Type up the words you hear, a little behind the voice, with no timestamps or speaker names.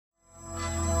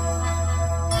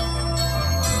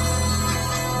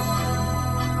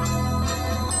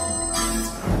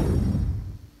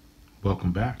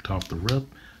compact off the rip.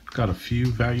 Got a few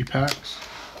value packs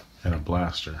and a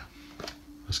blaster.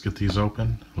 Let's get these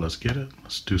open. Let's get it.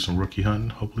 Let's do some rookie hunting.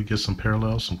 Hopefully get some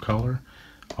parallels, some color,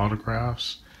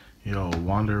 autographs. You know,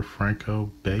 Wander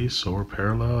Franco base or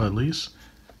parallel at least.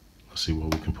 Let's see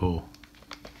what we can pull.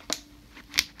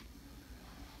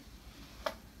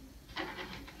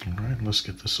 Alright, let's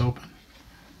get this open.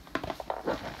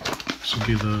 This will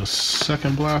be the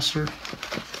second blaster.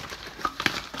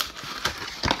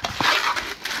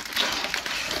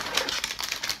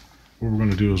 What we're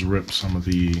going to do is rip some of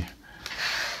the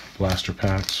blaster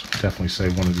packs. Definitely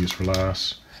save one of these for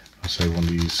last. I'll save one of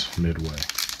these midway.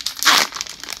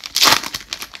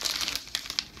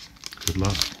 Good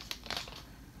luck.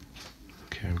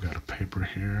 Okay, we got a paper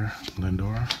here.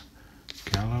 Lindor,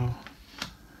 Gallo.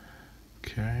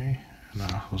 Okay, and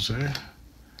Jose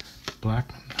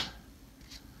Blackman.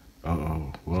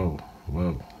 Uh-oh, whoa.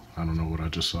 I don't know what I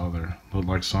just saw there. Looked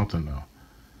like something though.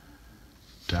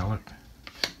 Dalek,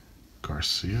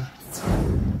 Garcia.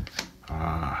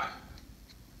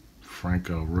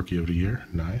 Franco, Rookie of the Year.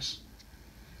 Nice.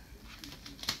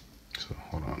 So,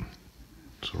 hold on.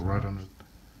 So, right on it.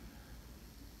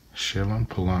 Shalon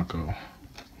Polanco.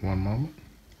 One moment.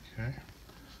 Okay.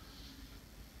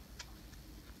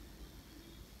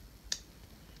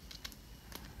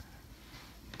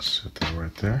 Set that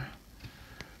right there.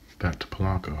 Back to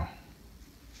Polanco.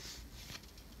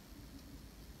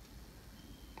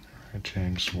 Alright,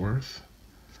 James Worth.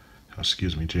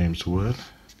 Excuse me, James Wood.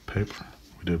 Paper.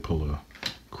 We did pull a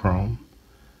Chrome.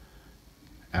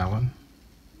 Allen.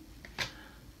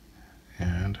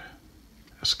 And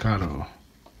Escato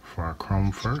for our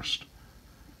Chrome first.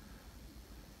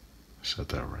 Set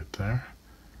that right there.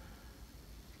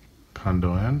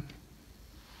 Condoen.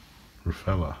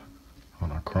 Rufella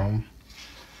on our Chrome.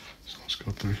 So let's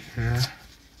go through here.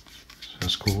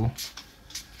 That's cool.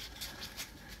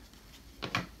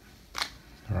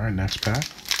 Alright, next pack.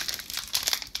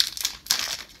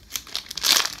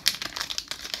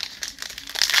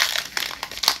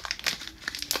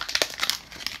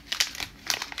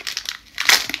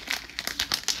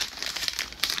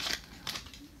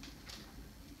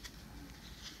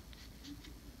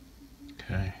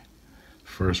 Okay,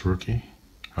 first rookie,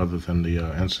 other than the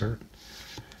insert.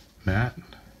 Matt,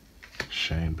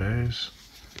 Shane Bays,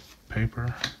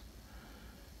 paper,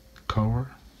 Kowar,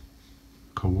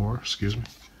 excuse me.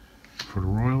 For the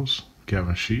Royals,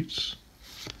 Gavin Sheets.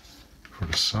 For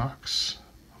the Sox,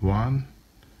 Juan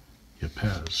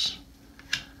Yepez.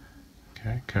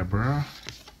 Okay, Cabrera.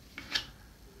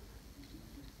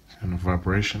 And the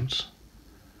Vibrations.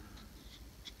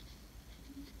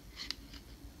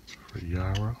 For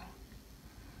Yaro.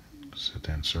 Set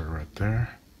the insert right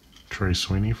there. Trey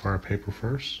Sweeney for our paper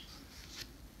first.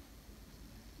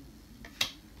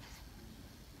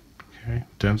 Okay,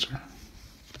 Denzer.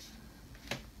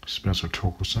 Spencer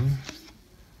Torkelson.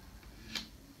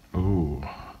 Ooh,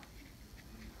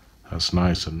 that's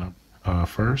nice. And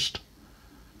first,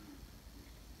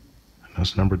 and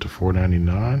that's numbered to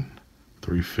 499,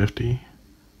 350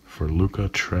 for Luca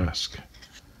Tresk.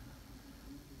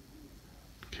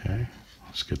 Okay,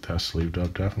 let's get that sleeved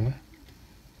up definitely.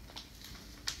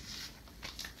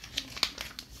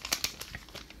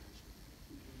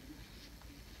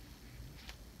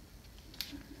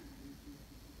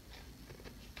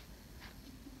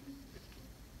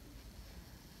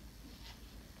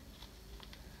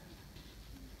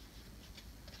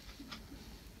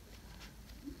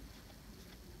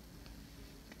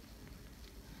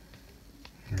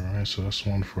 Alright, so that's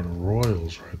one for the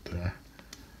Royals right there.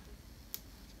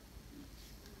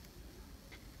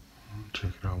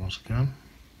 Check it out once again.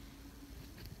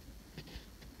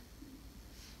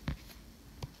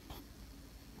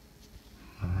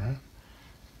 Alright.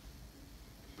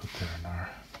 Put that in our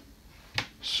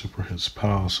Super Hits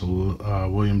pile. So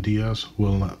William Diaz,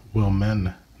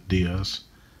 Wilman Diaz,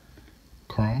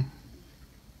 Chrome.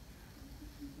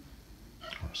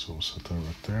 Alright, so we'll set that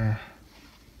right there.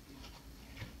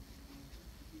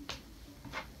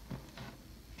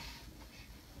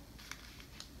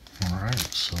 Alright,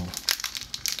 so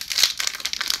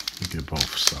we get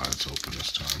both sides open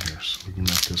this time here so we can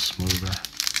make this smoother.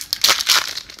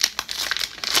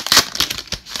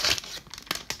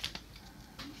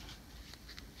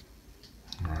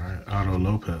 Alright, Otto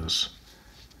Lopez.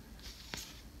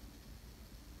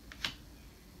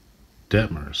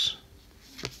 Detmers.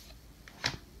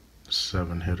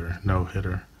 7-hitter,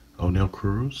 no-hitter. O'Neal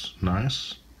Cruz,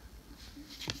 nice.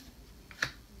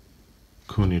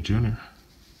 Cunha Jr.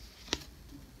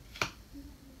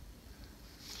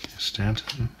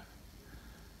 Stanton,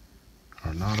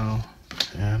 Arnado,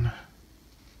 and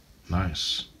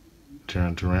nice.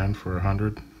 Jaron Duran for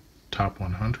 100, top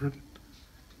 100.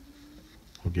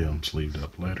 We'll get him sleeved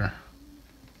up later.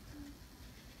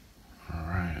 All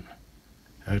right.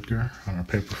 Edgar on our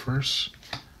paper first.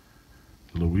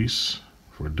 Luis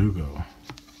for Dugo.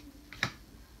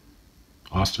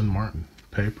 Austin Martin,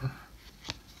 paper.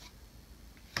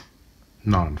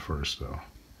 Non-first though.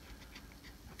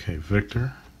 Okay,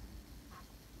 Victor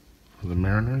for the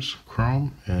Mariners,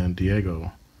 chrome, and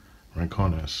Diego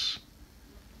Rincones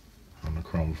on the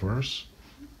chrome first.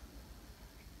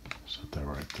 Set that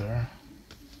right there.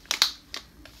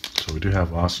 So we do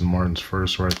have Austin Martin's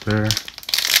first right there.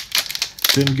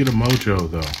 Didn't get a mojo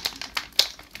though.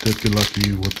 Did get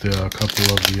lucky with the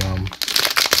couple of the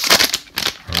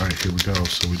Alright, here we go.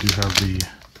 So we do have the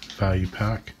value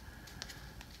pack.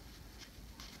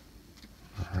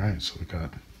 Alright, so we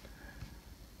got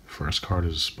first card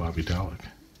is Bobby Dalek,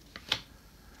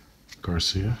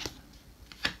 Garcia,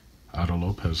 Otto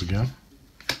Lopez again,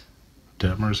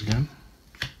 Detmers again,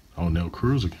 O'Neill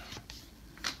Cruz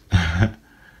again,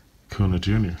 Kuna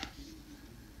Jr.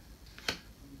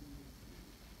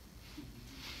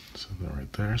 So that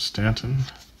right there, Stanton,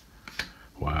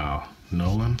 wow,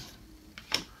 Nolan,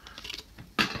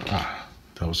 that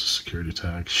was a security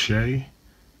tag, Shea,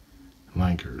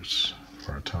 Lankers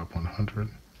for our top 100.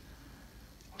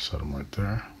 We'll set them right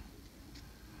there.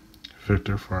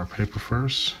 Victor for our paper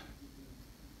first.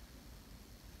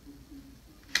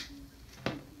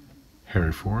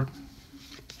 Harry Ford.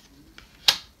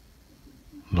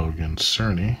 Logan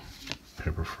Cerny,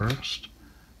 paper first.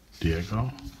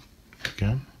 Diego,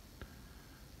 again.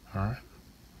 Alright.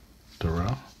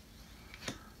 Darrell.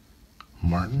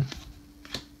 Martin.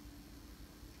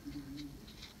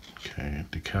 Okay,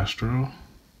 DeCastro.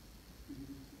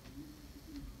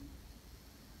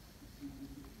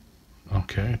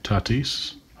 Okay,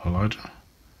 Tatis, Elijah.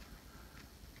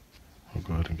 We'll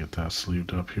go ahead and get that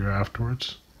sleeved up here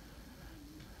afterwards.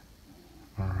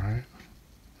 Alright.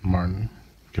 Martin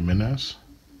Jimenez.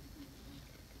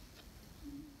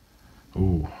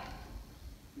 Ooh.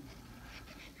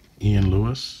 Ian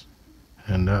Lewis.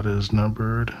 And that is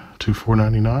numbered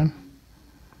 2499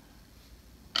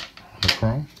 on the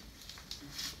chrome.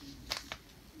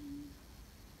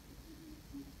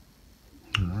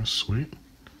 Alright, sweet.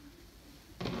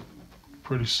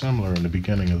 Pretty similar in the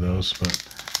beginning of those, but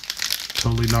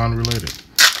totally non-related.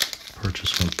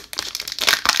 Purchased from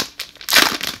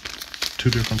two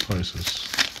different places.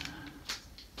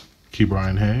 Key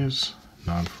Brian Hayes,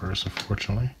 non-first,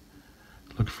 unfortunately.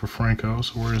 Looking for Franco,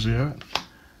 so where is he at?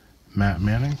 Matt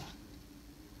Manning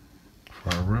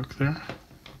for our rook there.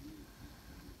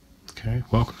 Okay,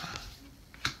 welcome.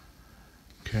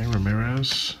 Okay,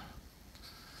 Ramirez.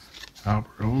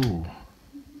 Albert, oh,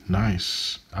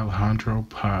 nice. Alejandro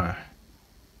Pai.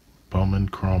 Bowman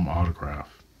Chrome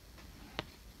autograph.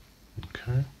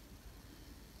 Okay.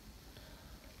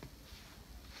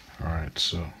 Alright,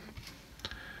 so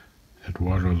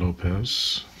Eduardo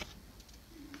Lopez.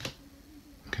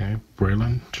 Okay,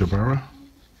 Braylon Jabara.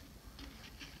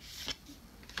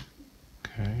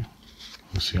 Okay,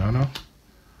 Luciano.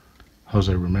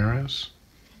 Jose Ramirez.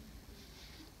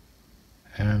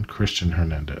 And Christian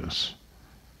Hernandez.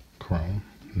 Chrome,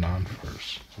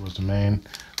 non-first. That was the main.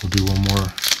 We'll do one more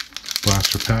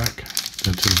blaster pack,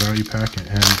 then to the value pack, and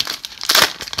end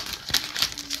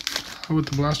with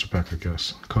the blaster pack, I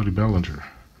guess. Cody Bellinger.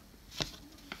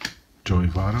 Joey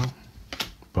Votto.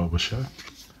 Bo Bichette.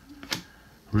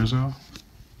 Rizzo.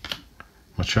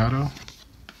 Machado.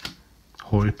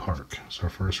 Hoy Park. It's our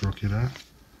first rookie there.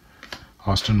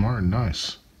 Austin Martin,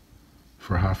 nice.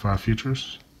 For High Five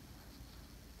Futures.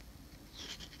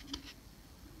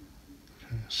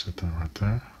 Okay, set that right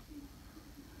there.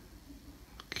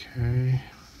 Okay.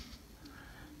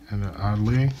 And then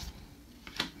oddly,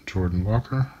 Jordan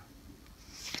Walker.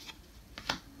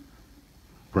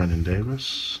 Brendan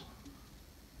Davis.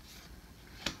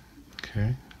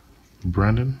 Okay.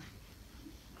 Brendan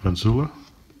Vanzula.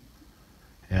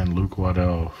 And Luke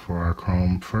Waddell for our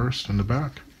chrome first in the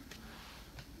back.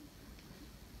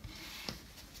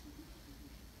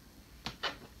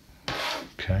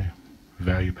 Okay,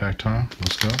 value pack time.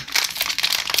 Let's go.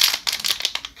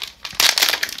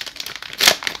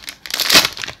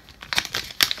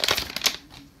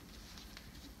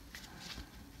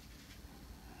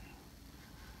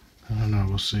 I don't know.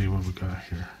 We'll see what we got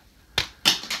here.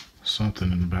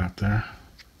 Something in the back there.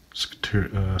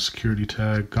 Security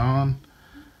tag gone.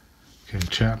 Okay,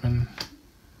 Chapman,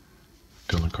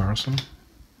 Dylan Carlson,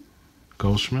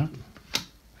 Goldschmidt,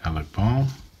 Alec Baum,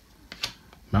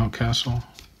 Mountcastle.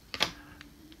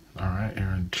 All right,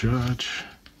 Aaron Judge,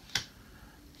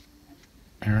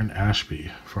 Aaron Ashby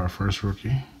for our first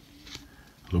rookie.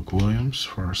 Luke Williams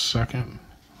for our second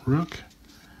rook.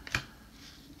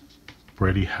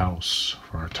 Brady House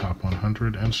for our top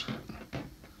 100 insert.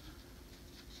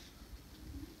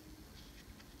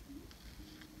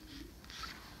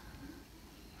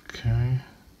 Okay.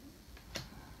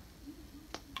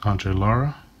 Andre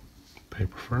Lara,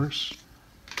 paper first.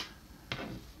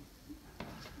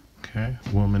 Okay.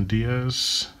 Wilman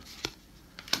Diaz.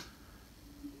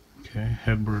 Okay.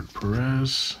 Hedbert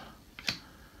Perez.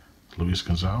 Luis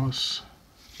Gonzalez.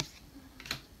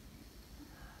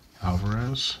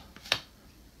 Alvarez.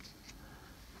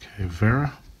 Okay.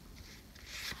 Vera.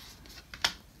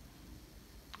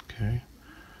 Okay.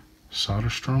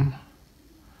 Soderstrom.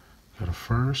 Got a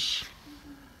first.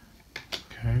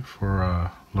 Okay, for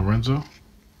Lorenzo.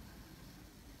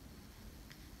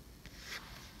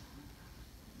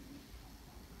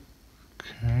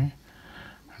 Okay.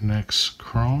 Next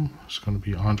chrome is going to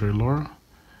be Andre Lara.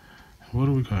 And what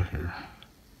do we got here?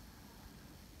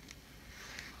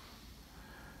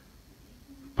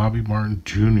 Bobby Martin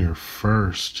Jr.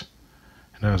 first.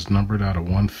 And that is numbered out of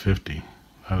 150.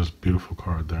 That is a beautiful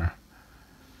card there.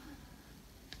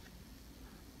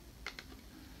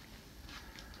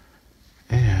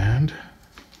 And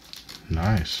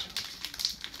nice.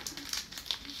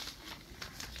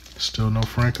 Still no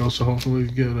Franco, so hopefully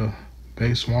we get a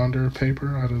base Wander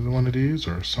paper out of one of these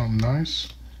or something nice.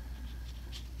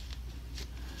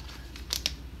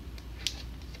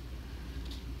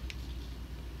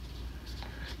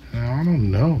 Now, I don't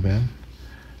know, man.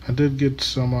 I did get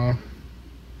some,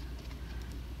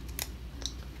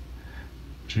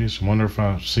 geez, I wonder if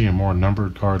I'm seeing more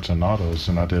numbered cards and autos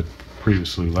than I did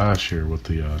previously last year with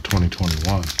the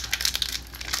 2021.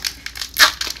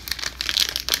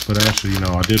 But actually, you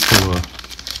know, I did pull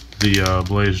the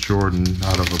Blaze Jordan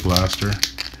out of a blaster,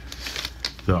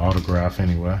 the autograph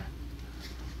anyway.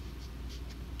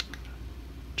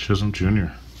 Chisholm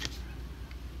Jr.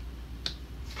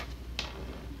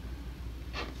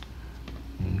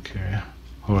 Okay,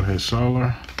 Jorge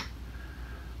Soler,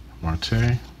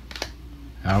 Marte,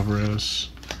 Alvarez,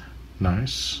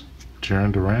 nice.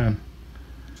 Jaron Duran.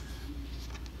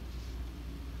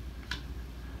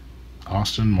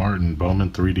 Austin Martin,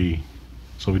 Bowman 3D.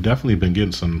 So we definitely been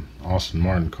getting some Austin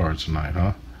Martin cards tonight,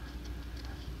 huh?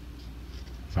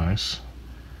 Nice.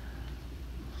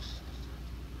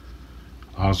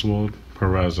 Oswald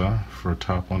Peraza for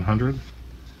top 100.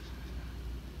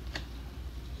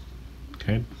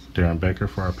 Okay, Darren Baker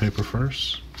for our paper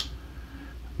first.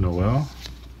 Noel.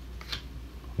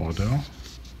 Waddell.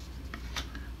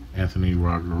 Anthony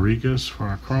Rodriguez for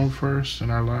our chrome first.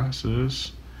 And our last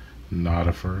is not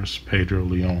a first, Pedro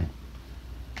Leon.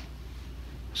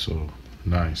 So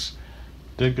nice.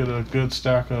 Did get a good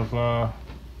stack of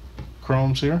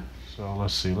chromes here. So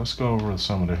let's see. Let's go over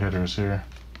some of the hitters here.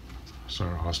 So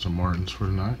our Austin Martins for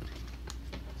tonight.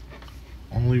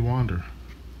 Only Wander.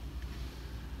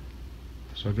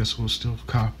 So I guess we'll still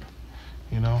cop.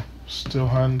 You know, still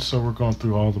hunting. So we're going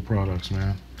through all the products,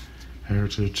 man.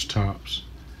 Heritage, Tops.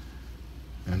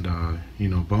 And, you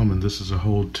know, Bowman, this is a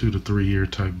whole 2 to 3 year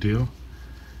type deal.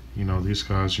 You know, these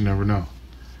guys, you never know.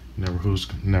 Never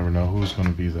know who's going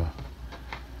to be the,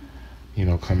 you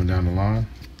know, coming down the line.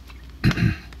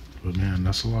 But, man,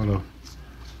 that's a lot of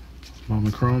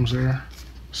Bowman chromes there.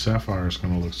 Sapphire is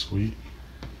going to look sweet.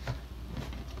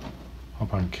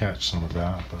 Hope I can catch some of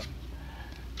that. But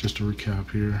just to recap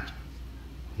here,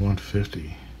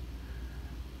 150.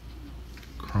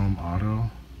 Chrome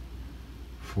Auto.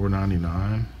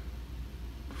 $4.99,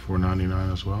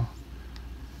 $4.99 as well.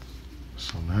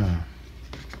 So man,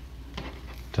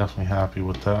 definitely happy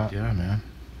with that. Yeah, man.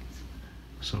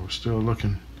 So we're still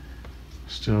looking,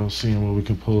 still seeing what we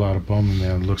can pull out of Bowman,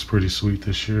 man. It looks pretty sweet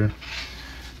this year,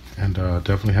 and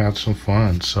definitely had some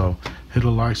fun. So hit a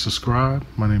like, subscribe.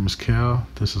 My name is Kel.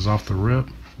 This is Off the Rip,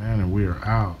 man, and we are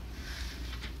out.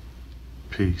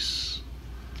 Peace.